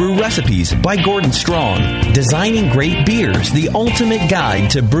Homebrew Recipes by Gordon Strong, Designing Great Beers, the Ultimate Guide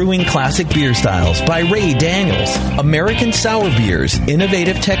to Brewing Classic Beer Styles by Ray Daniels, American Sour Beers,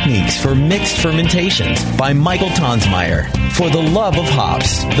 Innovative Techniques for Mixed Fermentations by Michael Tonsmeyer, For the Love of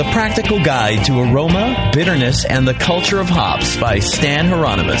Hops, The Practical Guide to Aroma, Bitterness, and the Culture of Hops by Stan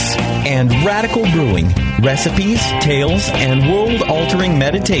Hieronymus, and Radical Brewing, Recipes, Tales, and World-Altering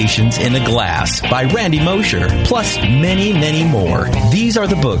Meditations in a Glass by Randy Mosher, plus many, many more. These are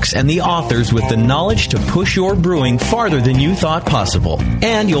the books and the authors with the knowledge to push your brewing farther than you thought possible.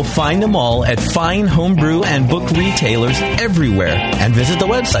 And you'll find them all at fine homebrew and book retailers everywhere. And visit the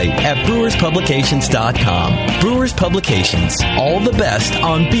website at brewerspublications.com. Brewers Publications, all the best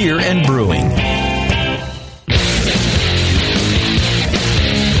on beer and brewing.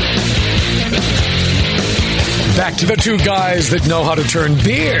 Back to the two guys that know how to turn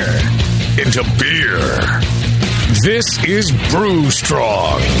beer into beer. This is Brew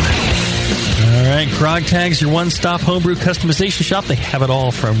Strong. All right, Grog Tag's your one-stop homebrew customization shop. They have it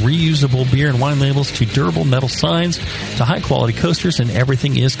all from reusable beer and wine labels to durable metal signs to high-quality coasters, and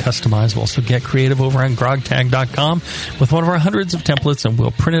everything is customizable. So get creative over on grogtag.com with one of our hundreds of templates, and we'll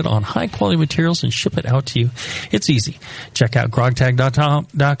print it on high-quality materials and ship it out to you. It's easy. Check out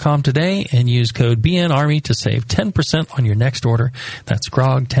grogtag.com today and use code BNARMY to save 10% on your next order. That's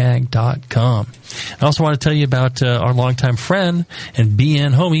grogtag.com. I also want to tell you about our longtime friend and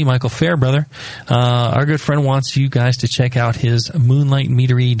BN homie, Michael Fairbrother. Our good friend wants you guys to check out his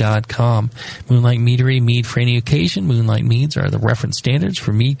moonlightmeadery.com. Moonlight Meadery, mead for any occasion. Moonlight meads are the reference standards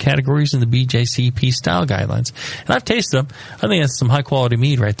for mead categories in the BJCP style guidelines. And I've tasted them. I think that's some high quality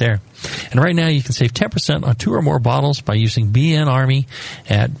mead right there. And right now you can save 10% on 2 or more bottles by using BN Army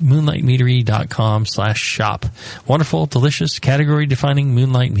at moonlightmeadery.com/shop. Wonderful, delicious, category-defining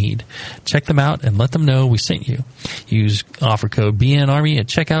Moonlight Mead. Check them out and let them know we sent you. Use offer code BN Army at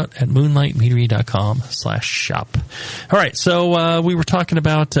checkout at moonlightmeadery.com/shop. All right, so we were talking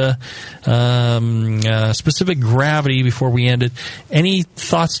about specific gravity before we ended. Any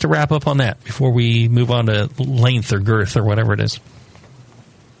thoughts to wrap up on that before we move on to length or girth or whatever it is?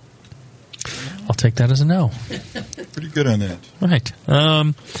 I'll take that as a no. Pretty good on that. Right.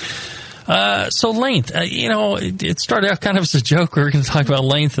 So length, it started out kind of as a joke. We were going to talk about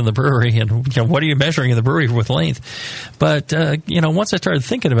length in the brewery and, what are you measuring in the brewery with length? But, once I started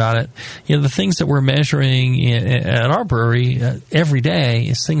thinking about it, the things that we're measuring at our brewery every day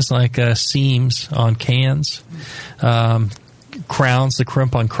is things like seams on cans, crowns, the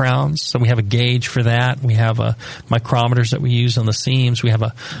crimp on crowns. So we have a gauge for that. We have micrometers that we use on the seams. We have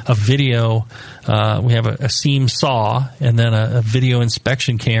a video. We have a seam saw, and then a video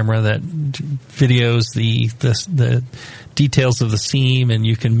inspection camera that videos the details of the seam, and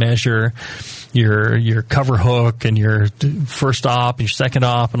you can measure your cover hook and your first op and your second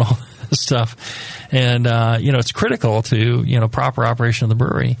op and all this stuff. And it's critical to proper operation of the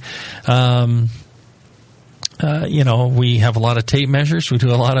brewery. We have a lot of tape measures. We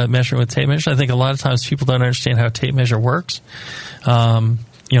do a lot of measuring with tape measures. I think a lot of times people don't understand how a tape measure works.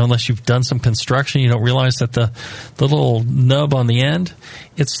 Unless you've done some construction, you don't realize that the little nub on the end,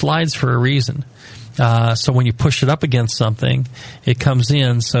 it slides for a reason. So when you push it up against something, it comes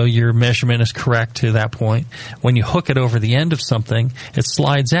in, so your measurement is correct to that point. When you hook it over the end of something, it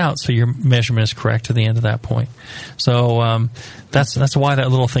slides out, so your measurement is correct to the end of that point. So that's why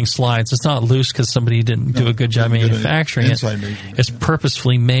that little thing slides. It's not loose because somebody didn't do a good job manufacturing it. It's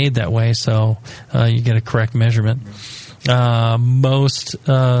purposefully made that way, so you get a correct measurement. Most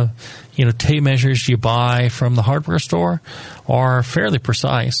tape measures you buy from the hardware store are fairly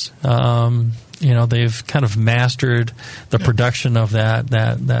precise. They've kind of mastered the production of that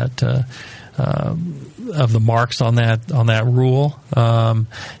of the marks on that rule.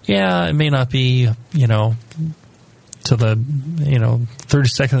 It may not be to the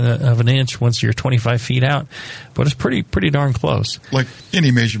 32nd of an inch once you're 25 feet out, but it's pretty darn close. Like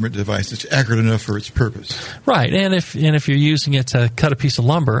any measurement device, it's accurate enough for its purpose. Right, and if you're using it to cut a piece of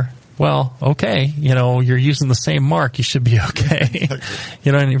lumber, well, okay, you're using the same mark, you should be okay.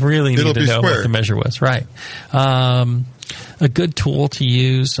 And you really need to know what the measure was. Right. A good tool to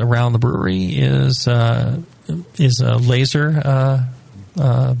use around the brewery is a laser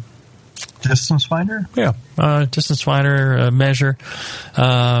Distance finder? Yeah, distance finder measure.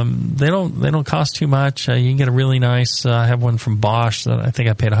 They don't cost too much. You can get a really nice. I have one from Bosch that I think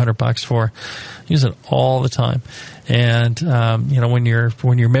I paid $100 for. Use it all the time. And when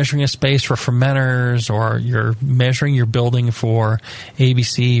you're measuring a space for fermenters, or you're measuring your building for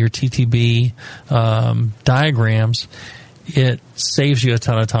ABC or TTB diagrams, it saves you a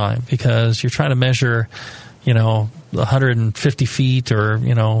ton of time, because you're trying to measure, 150 feet or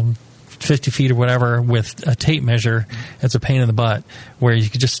 50 feet or whatever with a tape measure. It's a pain in the butt, where you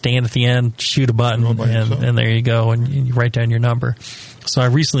could just stand at the end, shoot a button, and there you go, and you write down your number. So I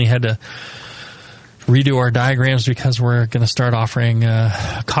recently had to redo our diagrams, because we're going to start offering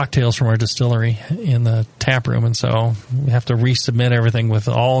cocktails from our distillery in the tap room, and so we have to resubmit everything with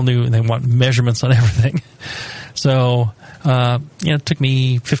all new, and they want measurements on everything. So it took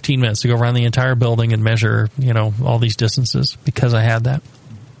me 15 minutes to go around the entire building and measure all these distances, because I had that.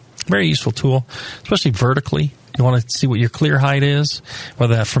 Very useful tool, especially vertically. You want to see what your clear height is,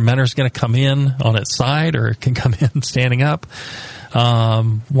 whether that fermenter is going to come in on its side or it can come in standing up.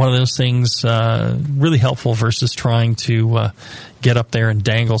 One of those things really helpful versus trying to get up there and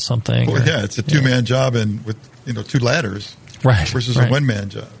dangle something. Well, it's a two-man job, and with 2 ladders, right, versus a one-man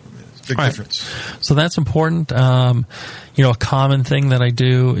job. It's a big difference. So that's important. A common thing that I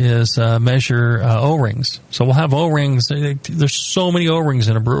do is measure O-rings. So we'll have O-rings. There's so many O-rings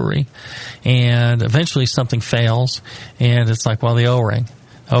in a brewery, and eventually something fails, and it's like, well, the O-ring.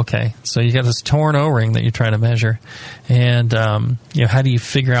 Okay, so you got this torn O-ring that you're trying to measure, and how do you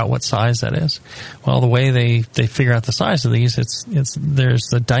figure out what size that is? Well, the way they figure out the size of these, there's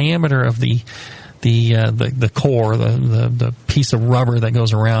the diameter of the core, the piece of rubber that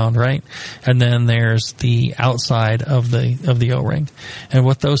goes around, right? And then there's the outside of the O-ring. And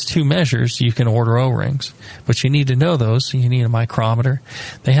with those two measures, you can order O-rings. But you need to know those, so you need a micrometer.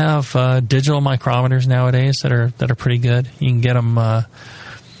 They have digital micrometers nowadays that are pretty good. You can get them.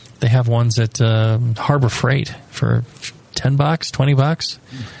 They have ones at Harbor Freight for $10, $20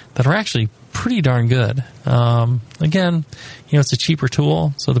 that are actually pretty darn good. Again, it's a cheaper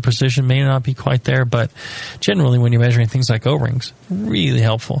tool, so the precision may not be quite there, but generally when you're measuring things like O-rings, really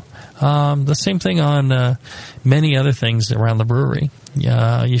helpful. The same thing on many other things around the brewery.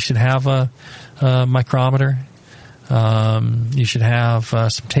 You should have a micrometer. You should have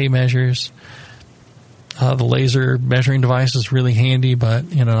some tape measures. The laser measuring device is really handy,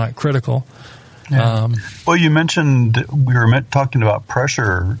 but not critical. Yeah. Well, you mentioned we were talking about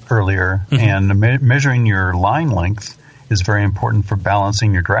pressure earlier, and measuring your line length is very important for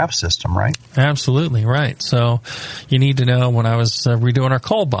balancing your draft system, right? Absolutely, right. So you need to know, when I was redoing our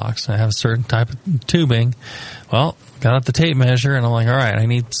cold box, I have a certain type of tubing. Well, got out the tape measure, and I'm like, all right, I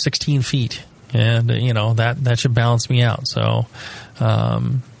need 16 feet. And, that should balance me out. So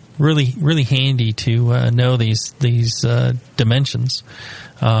really, really handy to know these dimensions.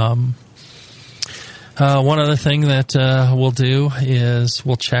 One other thing that we'll do is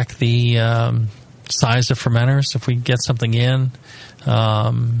we'll check the size of fermenters. If we get something in,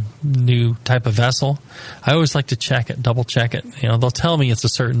 new type of vessel, I always like to check it, double check it. They'll tell me it's a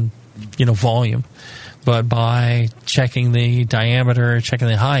certain, volume, but by checking the diameter, checking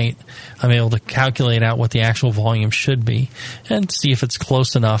the height, I'm able to calculate out what the actual volume should be and see if it's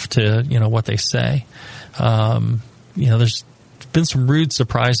close enough to, what they say. There's been some rude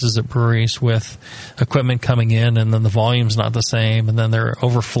surprises at breweries with equipment coming in, and then the volume's not the same, and then they're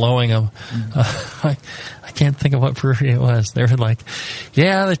overflowing them. I can't think of what brewery it was. They were like,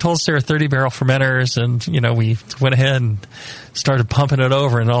 they told us they were 30-barrel fermenters, and, we went ahead and started pumping it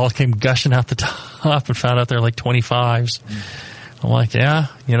over, and it all came gushing out the top, and found out they're like 25s. I'm like,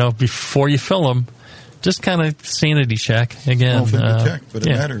 before you fill them, just kind of sanity check. Again, check, but it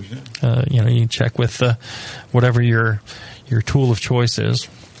matters. Yeah. You check with whatever your tool of choice is.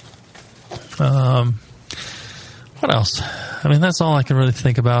 What else? I mean, that's all I can really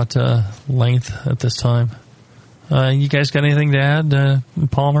think about length at this time. You guys got anything to add,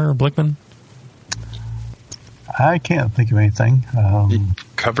 Palmer or Blickman? I can't think of anything. You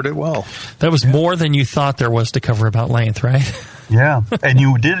covered it well. That was more than you thought there was to cover about length, right? Yeah, and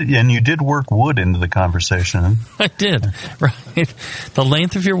you did work wood into the conversation. I did, right. The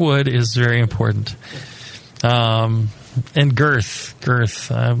length of your wood is very important. And girth.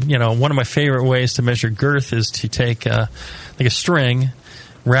 One of my favorite ways to measure girth is to take like a string,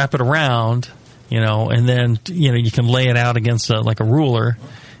 wrap it around, and then you can lay it out against a ruler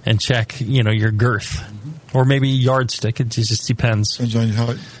and check your girth, or maybe a yardstick. It just depends.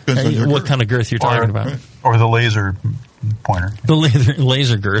 Depends on what kind of girth you're talking about, right. Or the laser pointer. The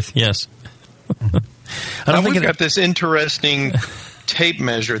laser girth, yes. We've got this interesting tape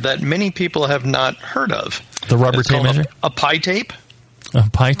measure that many people have not heard of. The rubber tape measure? A pie tape. A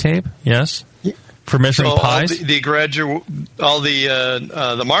pie tape, yes. For measuring pies? All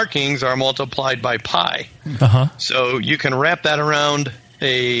the markings are multiplied by pi. Uh-huh. So you can wrap that around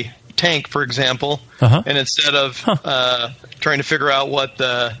a tank, for example, and instead of trying to figure out what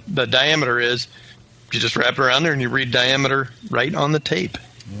the diameter is, you just wrap it around there and you read diameter right on the tape.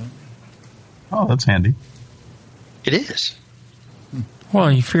 Oh, that's handy. It is.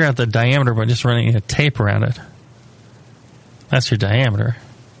 Well, you figure out the diameter by just running a tape around it. That's your diameter.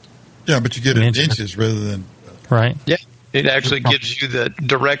 Yeah, but you get it in inches rather than... Right. Yeah, it actually gives you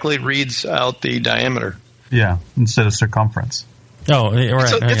directly reads out the diameter. Yeah, instead of circumference. Oh,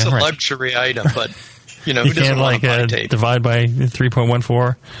 right. It's a luxury item, but, who doesn't want a pie tape? Divide by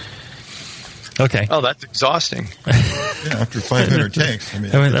 3.14? Okay. Oh, that's exhausting. Yeah, after 500 tanks. I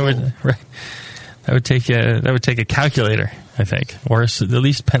mean, that would take a calculator, I think, or at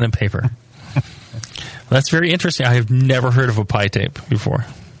least pen and paper. That's very interesting. I have never heard of a pie tape before.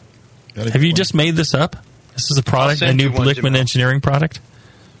 Have you just made this up? This is a product, a new Blickman Engineering product?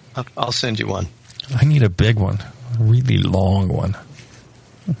 I'll send you one. I need a big one, a really long one.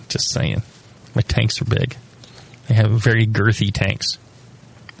 Just saying. My tanks are big. They have very girthy tanks.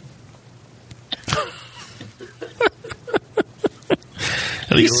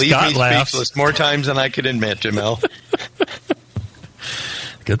 At least Scott laughs. Speechless more times than I could admit, Jamel.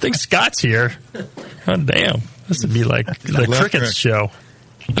 Good thing Scott's here. Oh, damn. This would be like the Crickets show.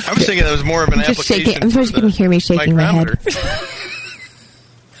 I was thinking that was more of an application. I'm just going to hear me shaking my head.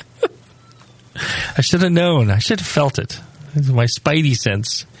 I should have known. I should have felt it. My spidey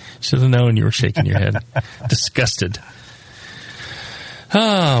sense should have known you were shaking your head. Disgusted.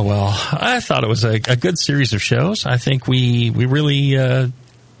 Oh, well, I thought it was a good series of shows. I think we really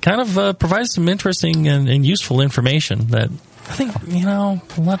kind of provided some interesting and useful information that I think, a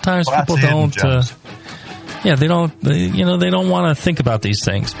lot of times people don't... they don't want to think about these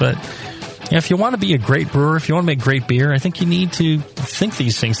things. But if you want to be a great brewer, if you want to make great beer, I think you need to think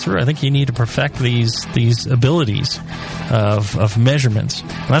these things through. I think you need to perfect these abilities of measurements.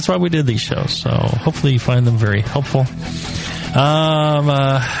 And that's why we did these shows. So hopefully you find them very helpful.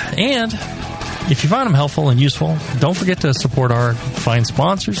 And if you find them helpful and useful, don't forget to support our fine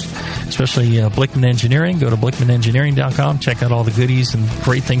sponsors, especially Blickman Engineering. Go to blickmanengineering.com. Check out all the goodies and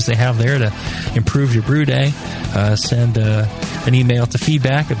great things they have there to improve your brew day. Send an email to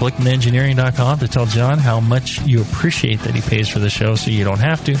feedback@blickmanengineering.com to tell John how much you appreciate that he pays for the show so you don't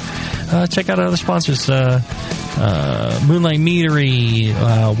have to. Check out other sponsors, Moonlight Meadery,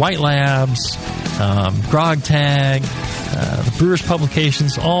 White Labs, Grog Tag, the Brewers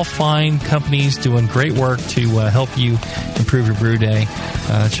Publications, all fine companies doing great work to help you improve your brew day.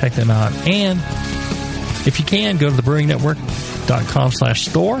 Check them out. And if you can, go to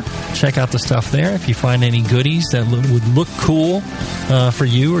thebrewingnetwork.com/store. Check out the stuff there. If you find any goodies that would look cool for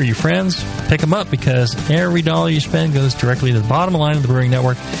you or your friends, pick them up, because every dollar you spend goes directly to the bottom line of the Brewing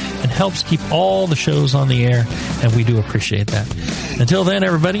Network and helps keep all the shows on the air, and we do appreciate that. Until then,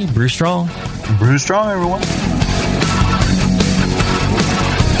 everybody, brew strong. Brew strong, everyone.